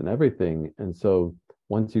consciousness, it's in everything. And so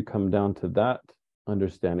once you come down to that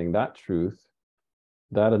understanding, that truth,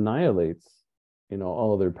 that annihilates, you know,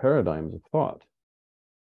 all other paradigms of thought,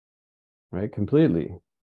 right? Completely.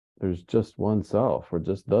 There's just one self, or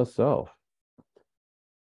just the self.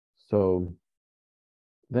 So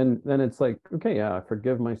then it's like, okay, yeah, I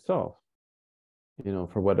forgive myself, you know,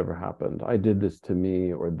 for whatever happened. I did this to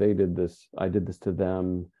me, or they did this, I did this to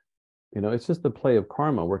them. You know, it's just the play of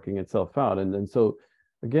karma working itself out. And so,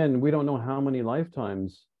 again, we don't know how many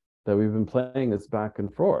lifetimes that we've been playing this back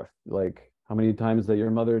and forth. Like how many times that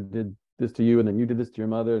your mother did this to you, and then you did this to your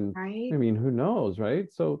mother. And right. I mean, who knows,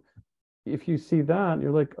 right? So if you see that,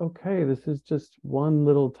 you're like, okay, this is just one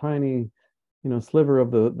little tiny, you know, sliver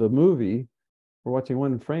of the movie. We're watching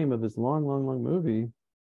one frame of this long movie,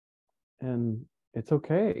 and it's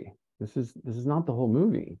okay. This is not the whole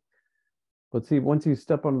movie. But see, once you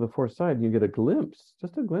step onto the fourth side and you get a glimpse,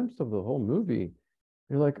 just a glimpse of the whole movie,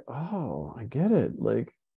 you're like, oh, I get it.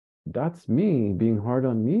 Like, that's me being hard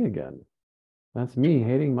on me again. That's me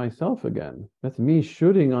hating myself again. That's me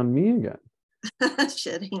shooting on me again.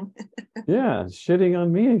 Shitting. Yeah, shitting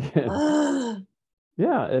on me again.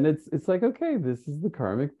 Yeah, and it's like, okay, this is the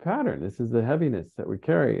karmic pattern. This is the heaviness that we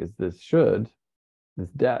carry, is this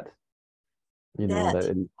debt, you know, that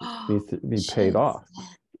it needs to be paid off.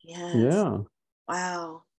 Yes. Yeah.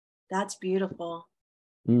 Wow. That's beautiful.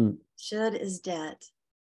 Should is debt.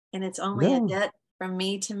 And it's only a debt from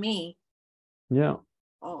me to me. Yeah.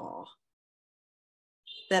 Oh.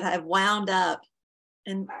 That I've wound up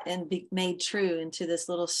and be made true into this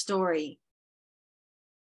little story.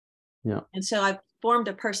 Yeah. And so I've formed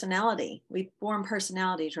a personality. We form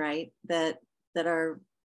personalities, right? That are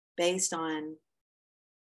based on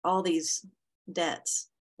all these debts,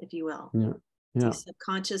 if you will. Yeah. Yeah. These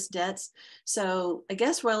subconscious debts. So I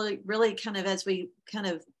guess really kind of, as we kind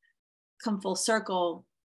of come full circle,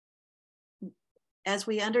 as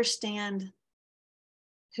we understand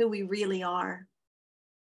who we really are,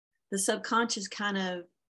 the subconscious kind of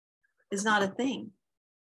is not a thing.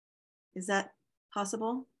 Is that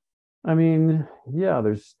possible? I mean, yeah,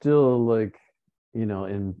 there's still, like, you know,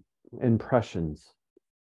 impressions,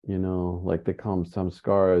 you know, like they call them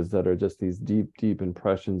samskaras, that are just these deep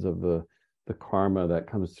impressions of the karma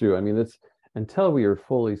that comes through. I mean, it's until we are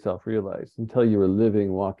fully self-realized, until you are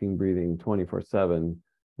living, walking, breathing 24/7,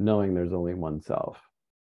 knowing there's only one self.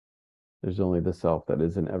 There's only the self that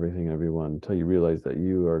is in everything, everyone, until you realize that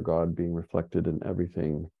you are God being reflected in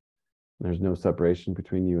everything. There's no separation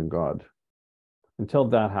between you and God. Until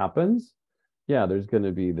that happens, yeah, there's going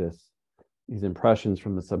to be these impressions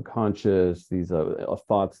from the subconscious, these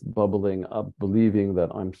thoughts bubbling up, believing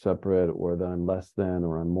that I'm separate, or that I'm less than,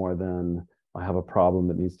 or I'm more than. I have a problem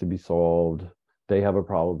that needs to be solved. They have a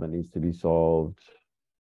problem that needs to be solved.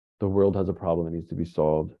 The world has a problem that needs to be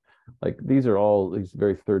solved. Like, these are all these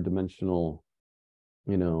very third dimensional,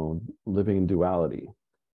 you know, living in duality,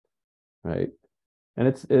 right?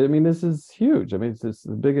 And I mean, this is huge. I mean, it's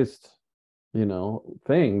the biggest, you know,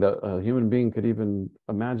 thing that a human being could even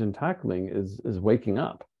imagine tackling is waking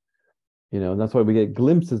up, you know. And that's why we get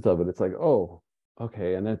glimpses of it. It's like, oh,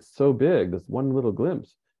 okay, and it's so big, this one little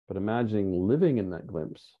glimpse. But imagining living in that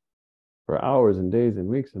glimpse for hours and days and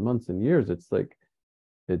weeks and months and years, it's like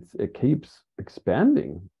it keeps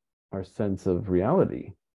expanding our sense of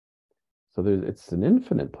reality. So it's an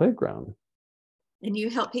infinite playground. And you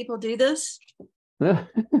help people do this?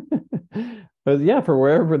 But yeah, for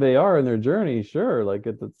wherever they are in their journey, sure. Like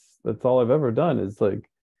that's all I've ever done is like,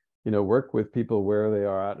 work with people where they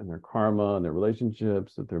are at in their karma and their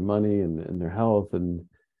relationships, with their money and their health, and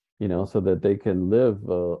so that they can live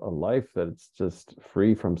a life that's just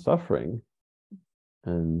free from suffering,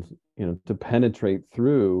 and to penetrate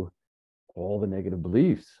through all the negative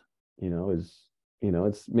beliefs, is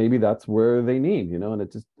it's maybe that's where they need,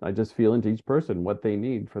 and I just feel into each person what they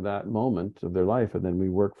need for that moment of their life, and then we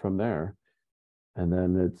work from there. And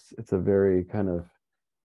then it's a very kind of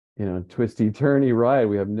twisty turny ride.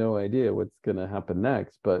 We have no idea what's going to happen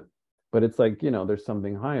next, but it's like there's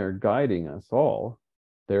something higher guiding us all.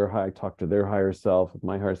 Their high talk to their higher self, with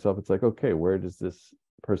my higher self. It's like, okay, where does this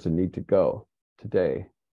person need to go today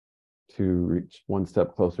to reach one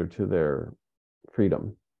step closer to their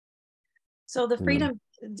freedom? So the freedom,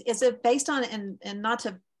 is it based on, and not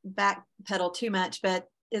to backpedal too much, but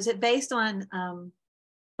is it based on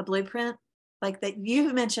a blueprint? Like that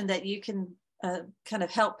you mentioned that you can kind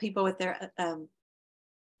of help people with their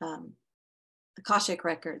Akashic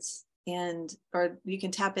records, or you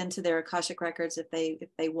can tap into their Akashic records if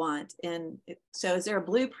they want. And so is there a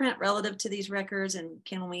blueprint relative to these records, and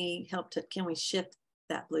can we shift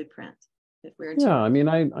that blueprint if we're I mean,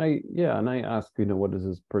 and I ask, what does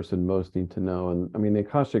this person most need to know? And I mean, the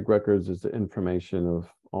Akashic records is the information of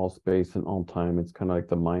all space and all time. It's kind of like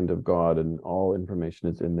the mind of God, and all information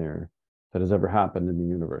is in there that has ever happened in the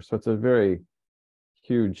universe. So it's a very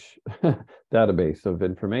huge database of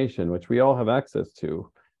information, which we all have access to.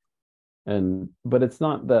 But it's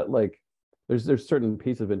not that like there's certain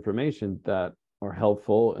pieces of information that are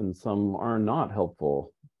helpful and some are not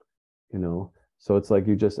helpful, So it's like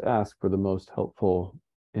you just ask for the most helpful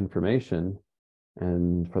information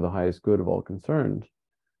and for the highest good of all concerned.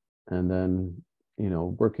 And then,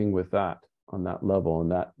 working with that on that level,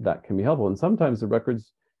 and that can be helpful. And sometimes the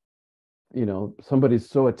records, somebody's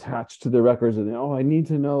so attached to the records, and I need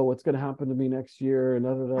to know what's going to happen to me next year, and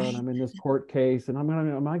and I'm in this court case, and am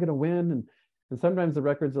I going to win? And sometimes the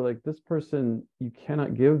records are like, this person, you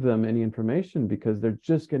cannot give them any information because they're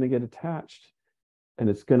just going to get attached, and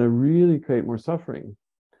it's going to really create more suffering.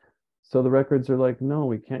 So the records are like, no,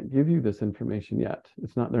 we can't give you this information yet.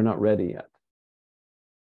 They're not ready yet.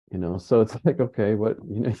 So it's like, okay, what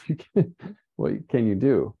can you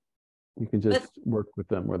do? You can just work with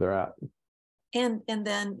them where they're at. And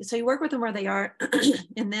then, so you work with them where they are.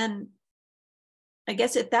 And then I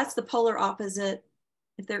guess if that's the polar opposite,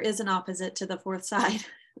 if there is an opposite to the fourth side,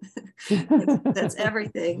 that's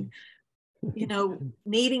everything,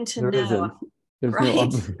 needing to there know. Isn't. There's right? No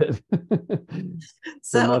opposite.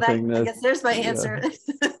 So I guess there's my answer.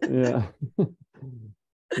 Yeah.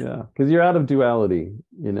 Yeah. Because you're out of duality,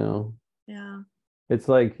 Yeah. It's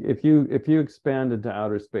like if you expand into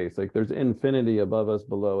outer space, like there's infinity above us,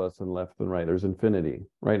 below us, and left and right. There's infinity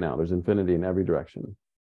right now. There's infinity in every direction.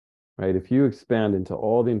 Right? If you expand into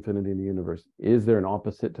all the infinity in the universe, is there an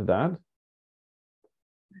opposite to that?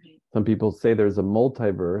 Right. Some people say there's a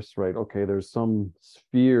multiverse, right? Okay, there's some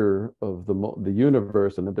sphere of the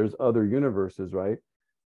universe, and that there's other universes, right?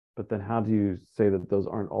 But then how do you say that those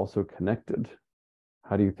aren't also connected?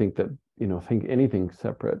 How do you think that, think anything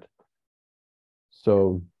separate?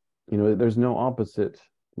 So, there's no opposite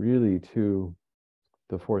really to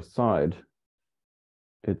the fourth side.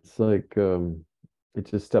 It's like it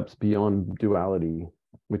just steps beyond duality,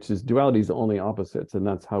 duality is the only opposites, and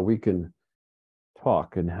that's how we can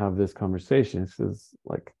talk and have this conversation. It's just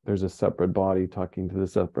like there's a separate body talking to the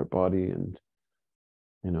separate body, and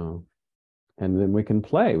and then we can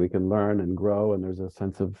play, we can learn and grow, and there's a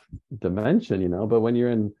sense of dimension, but when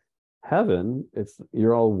you're in heaven,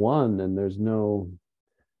 you're all one, and there's no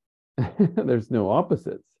there's no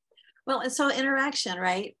opposites. Well, and so interaction,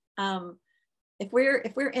 right? If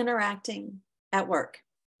we're interacting at work,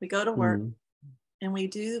 we go to work, and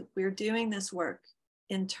we're doing this work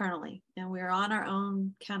internally, and we're on our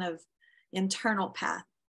own kind of internal path,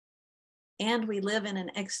 and we live in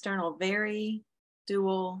an external, very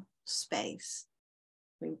dual space.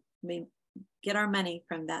 We get our money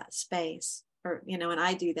from that space, or and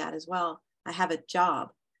I do that as well. I have a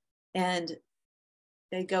job, and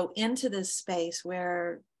they go into this space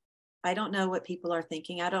where I don't know what people are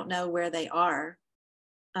thinking. I don't know where they are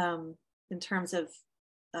in terms of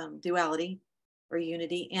duality or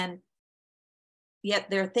unity. And yet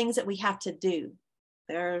there are things that we have to do.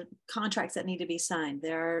 There are contracts that need to be signed.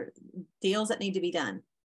 There are deals that need to be done.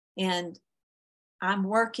 And I'm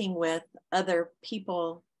working with other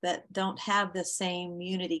people that don't have the same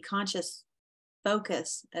unity conscious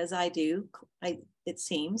focus as I do. It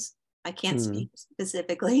seems. I can't speak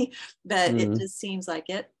specifically, but it just seems like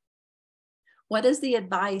it. what is the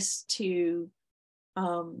advice to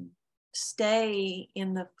stay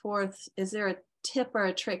in the fourth? Is there a tip or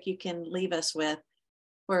a trick you can leave us with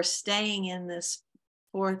for staying in this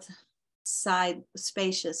fourth side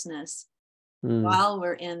spaciousness while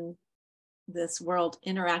we're in this world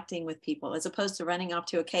interacting with people, as opposed to running off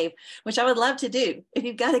to a cave, which I would love to do? If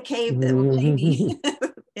you've got a cave that will pay me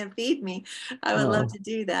and feed me, I would love to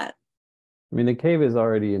do that. I mean, the cave is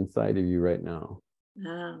already inside of you right now.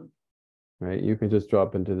 Oh. Right? You can just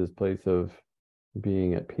drop into this place of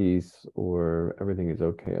being at peace, or everything is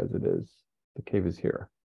okay as it is. The cave is here.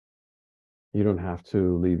 You don't have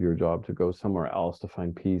to leave your job to go somewhere else to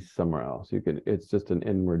find peace somewhere else. You could, it's just an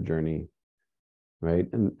inward journey, right?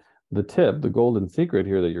 And the tip, the golden secret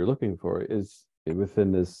here that you're looking for is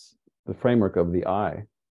within this, the framework of the I. And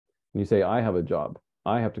you say, I have a job.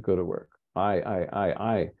 I have to go to work.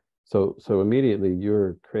 I. So immediately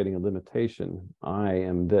you're creating a limitation. I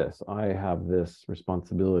am this. I have this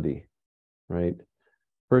responsibility, right?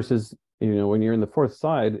 Versus, when you're in the fourth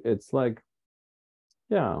side, it's like,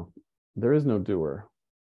 yeah, there is no doer.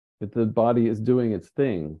 The body is doing its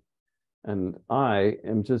thing. And I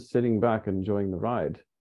am just sitting back enjoying the ride.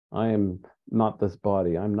 I am not this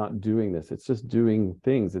body. I'm not doing this. It's just doing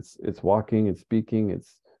things. It's walking, it's speaking,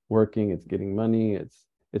 it's working, it's getting money,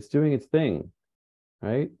 it's doing its thing,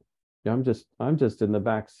 right? I'm just in the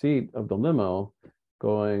back seat of the limo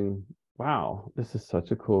going, wow, this is such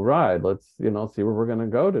a cool ride. Let's, see where we're gonna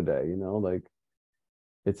go today. Like,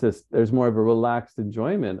 it's just, there's more of a relaxed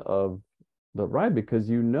enjoyment of the ride, because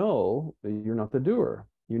that you're not the doer.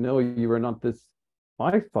 You are not this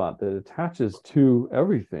I thought that attaches to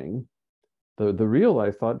everything. The real I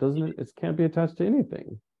thought it can't be attached to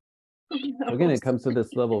anything. So again, it comes to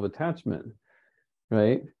this level of attachment,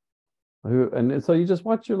 right? And so you just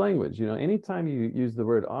watch your language. Anytime you use the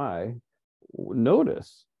word I,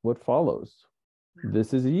 notice what follows.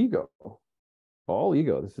 This is ego. All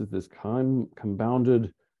ego. This is this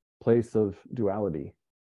compounded place of duality,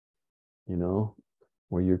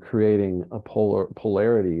 where you're creating a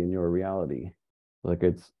polarity in your reality. Like,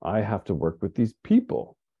 I have to work with these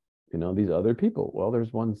people, these other people. Well,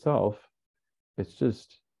 there's oneself. It's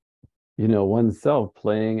just, oneself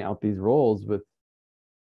playing out these roles with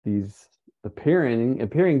these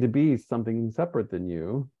appearing to be something separate than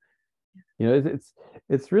you.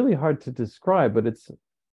 It's really hard to describe, but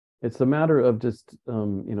it's a matter of just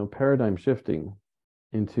paradigm shifting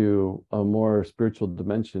into a more spiritual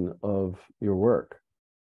dimension of your work.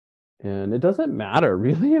 And it doesn't matter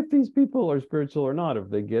really if these people are spiritual or not, if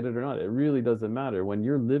they get it or not. It really doesn't matter. When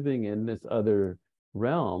you're living in this other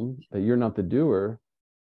realm, that you're not the doer,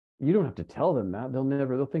 you don't have to tell them that.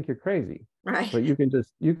 They'll think you're crazy. Right. But you can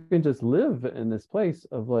just live in this place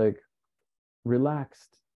of like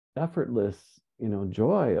relaxed, effortless,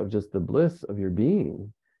 joy of just the bliss of your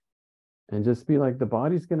being. And just be like, the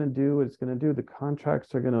body's going to do what it's going to do. The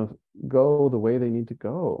contracts are going to go the way they need to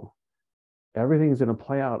go. Everything's going to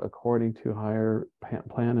play out according to higher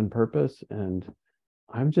plan and purpose. And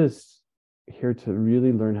I'm just here to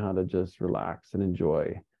really learn how to just relax and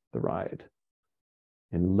enjoy the ride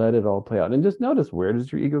and let it all play out. And just notice, where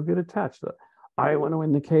does your ego get attached? I want to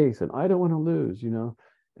win the case and I don't want to lose,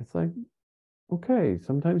 It's like, okay,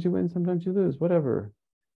 sometimes you win, sometimes you lose, whatever.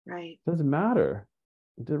 Right. It doesn't matter.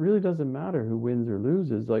 It really doesn't matter who wins or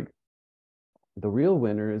loses. Like, the real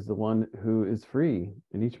winner is the one who is free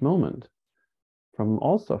in each moment from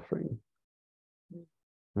all suffering,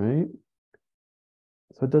 right?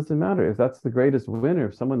 So it doesn't matter if that's the greatest winner.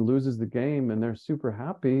 If someone loses the game and they're super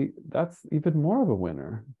happy, that's even more of a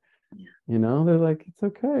winner. Yeah. They're like, it's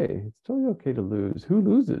okay. It's totally okay to lose. Who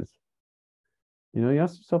loses? You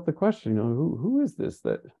ask yourself the question, who is this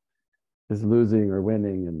that is losing or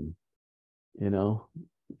winning, and,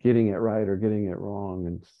 getting it right or getting it wrong?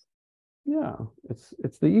 And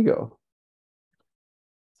it's the ego.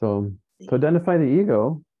 So to identify the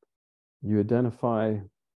ego, you identify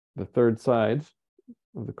the third side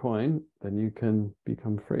of the coin, then you can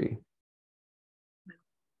become free.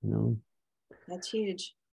 That's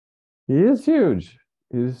huge. It is huge.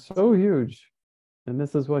 It is so huge. And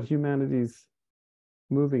this is what humanity's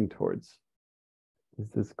moving towards, is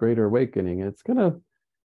this greater awakening. It's going to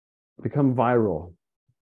become viral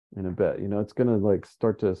in a bit. It's going to like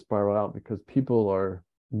start to spiral out, because people are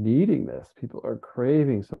needing this. People are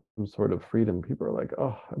craving some sort of freedom. People are like,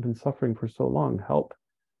 oh, I've been suffering for so long. Help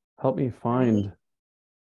me find. Right.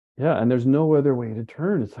 Yeah. And there's no other way to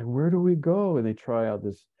turn. It's like, where do we go? And they try out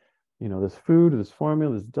this, this food, this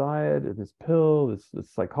formula, this diet, and this pill, this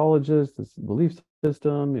psychologist, this belief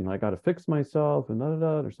system. I got to fix myself, and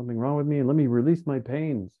there's something wrong with me, and let me release my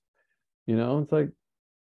pains. It's like,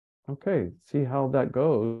 okay, see how that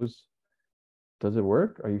goes. Does it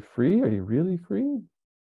work? Are you free? Are you really free?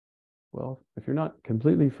 Well, if you're not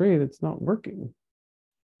completely free, it's not working.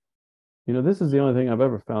 This is the only thing I've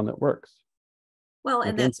ever found that works. Well,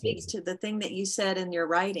 and Like that instantly. speaks to the thing that you said in your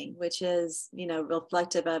writing, which is,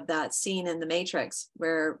 reflective of that scene in the Matrix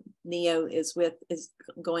where Neo is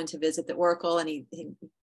going to visit the Oracle, and he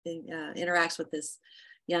interacts with this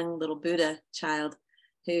young little Buddha child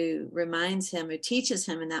who reminds him, who teaches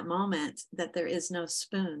him in that moment that there is no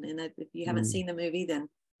spoon. And if you haven't seen the movie, then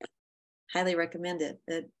highly recommend it.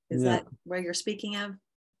 Is that where you're speaking of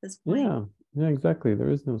this point? Yeah, exactly. There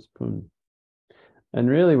is no spoon. And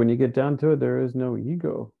really, when you get down to it, there is no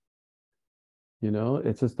ego.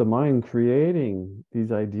 It's just the mind creating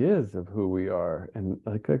these ideas of who we are. And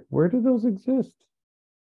like where do those exist?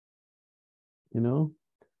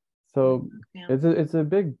 So it's a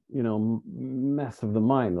big, mess of the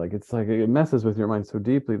mind. Like it's like it messes with your mind so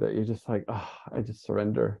deeply that you're just like, oh, I just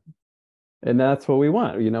surrender. And that's what we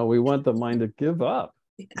want. We want the mind to give up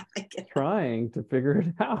trying to figure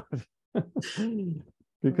it out.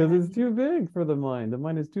 Because it's too big for the mind. The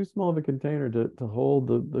mind is too small of a container to hold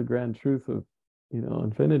the grand truth of,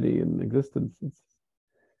 infinity and existence.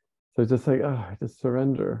 So it's just like, oh, I just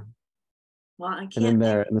surrender. Well, I can't. And in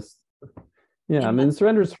there,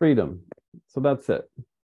 surrender is freedom. So that's it.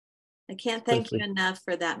 I can't thank you enough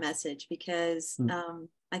for that message, because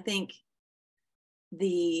I think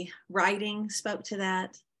the writing spoke to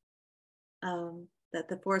that, that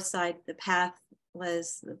the fourth side, the path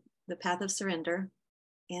was the path of surrender,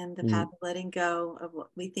 and the path of letting go of what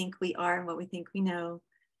we think we are and what we think we know.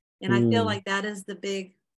 And I feel like that is the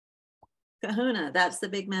big kahuna. That's the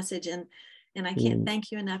big message. And I can't thank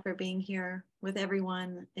you enough for being here with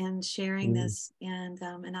everyone and sharing this. And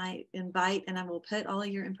I invite, and I will put all of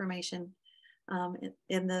your information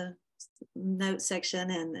in the notes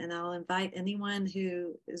section, and I'll invite anyone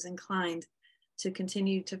who is inclined to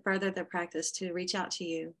continue to further their practice to reach out to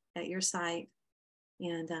you at your site.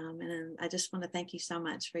 And I just want to thank you so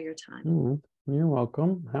much for your time. You're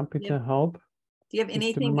welcome. Happy to help. Do you have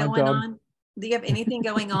anything going on? Do you have anything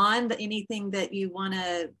going on? Anything that you want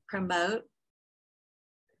to promote?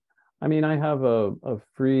 I mean, I have a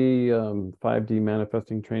free 5D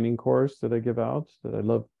manifesting training course that I give out that I'd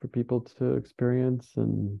love for people to experience.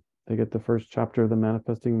 And they get the first chapter of the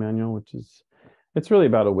manifesting manual, it's really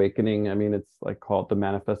about awakening. I mean, it's like called the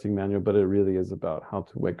manifesting manual, but it really is about how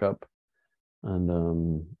to wake up.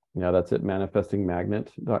 And that's at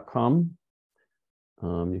manifestingmagnet.com.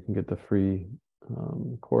 You can get the free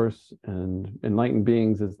course, and Enlightened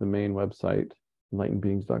Beings is the main website.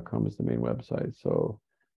 Enlightenedbeings.com is the main website. So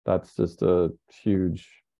that's just a huge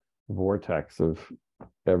vortex of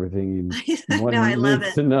everything one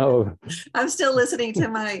needs to know. I'm still listening to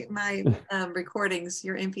my recordings,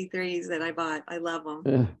 your MP3s that I bought. I love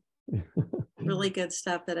them. Really good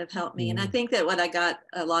stuff that have helped me. And I think that what I got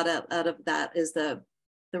a lot out of that is the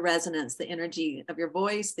resonance, the energy of your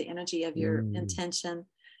voice, the energy of your intention.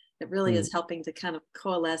 It really is helping to kind of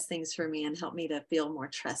coalesce things for me and help me to feel more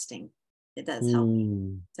trusting. It does help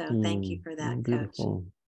me. So thank you for that, Coach.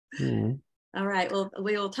 All right. Well,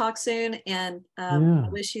 we will talk soon, and I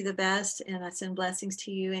wish you the best, and I send blessings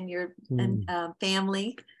to you and your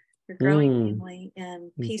family, your growing family,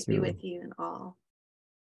 and peace be with you and all.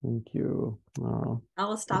 Thank you. I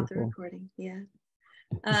will stop the recording. Yeah.